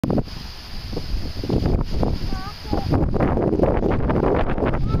Not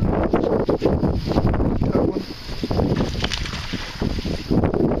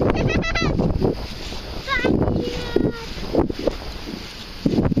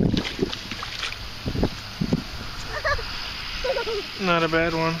a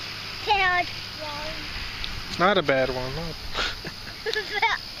bad one. Not a bad one.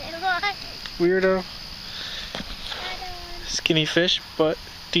 Weirdo. Skinny fish, but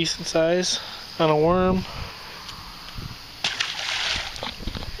decent size on a worm.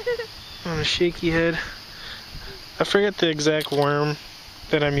 On a shaky head. I forget the exact worm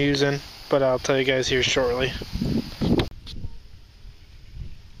that I'm using, but I'll tell you guys here shortly.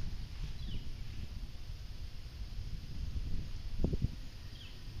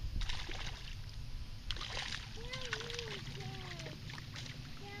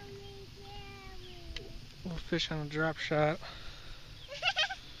 Little fish on a drop shot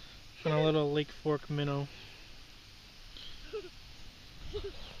on a little Lake Fork minnow.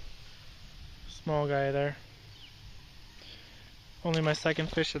 Small guy there. Only my second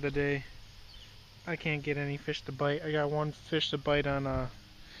fish of the day. I can't get any fish to bite. I got one fish to bite on a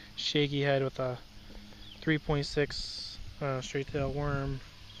shaky head with a 3.6 straight tail worm.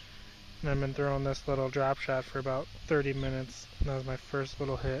 And I've been throwing this little drop shot for about 30 minutes. That was my first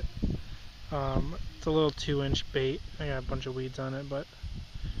little hit. It's a little 2-inch bait. I got a bunch of weeds on it, but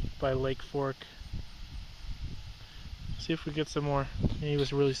by Lake Fork. See if we get some more. He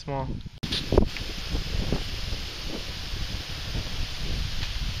was really small.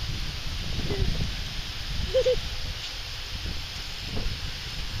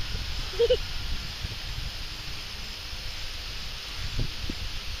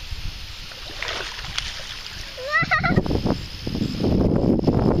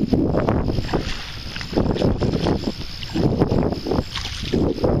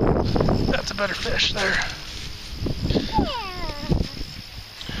 That's a better fish there.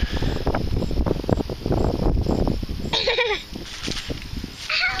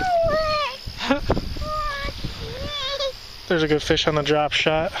 There's a good fish on the drop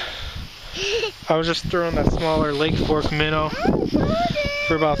shot. I was just throwing that smaller Lake Fork minnow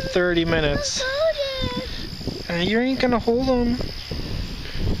for about 30 minutes. And you ain't gonna hold them.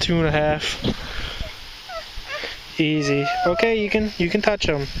 2.5. Easy. Okay, you can touch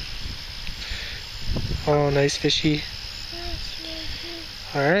them. Oh, nice fishy.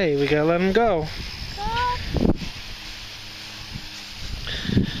 Alright, we gotta let him go.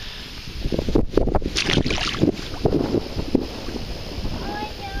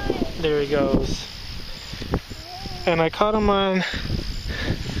 There he goes. And I caught him on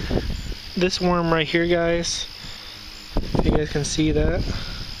this worm right here, guys. If you guys can see that.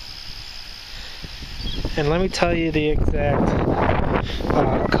 And let me tell you the exact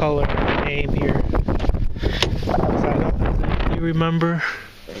color and name here. I don't exactly remember.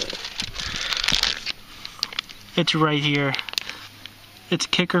 It's right here. It's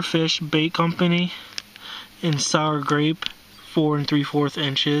Kickerfish Bait Company in Sour Grape, 4 3/4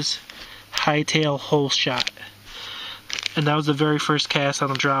 inches. Hightail hole shot. And that was the very first cast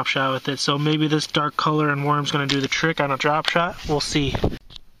on a drop shot with it. So maybe this dark color and worm's gonna do the trick on a drop shot. We'll see.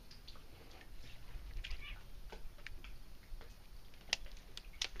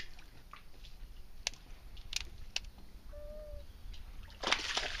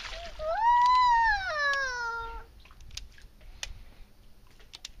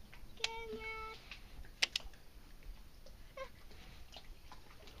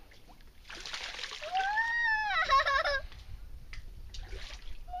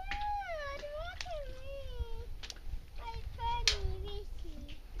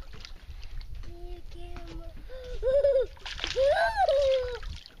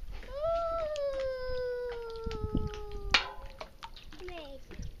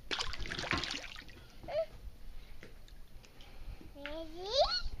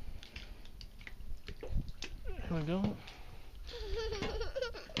 Here we go.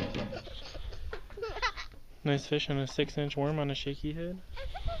 Nice fish on a 6-inch worm on a shaky head.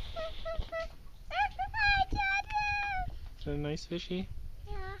 Is that a nice fishy?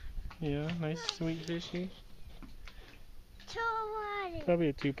 Yeah. Yeah, nice sweet fishy. So Probably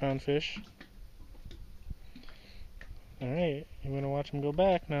a 2-pound fish. Alright, you're gonna watch him go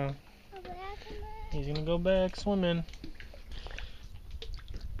back now. He's gonna go back swimming.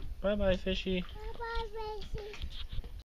 Bye bye, fishy.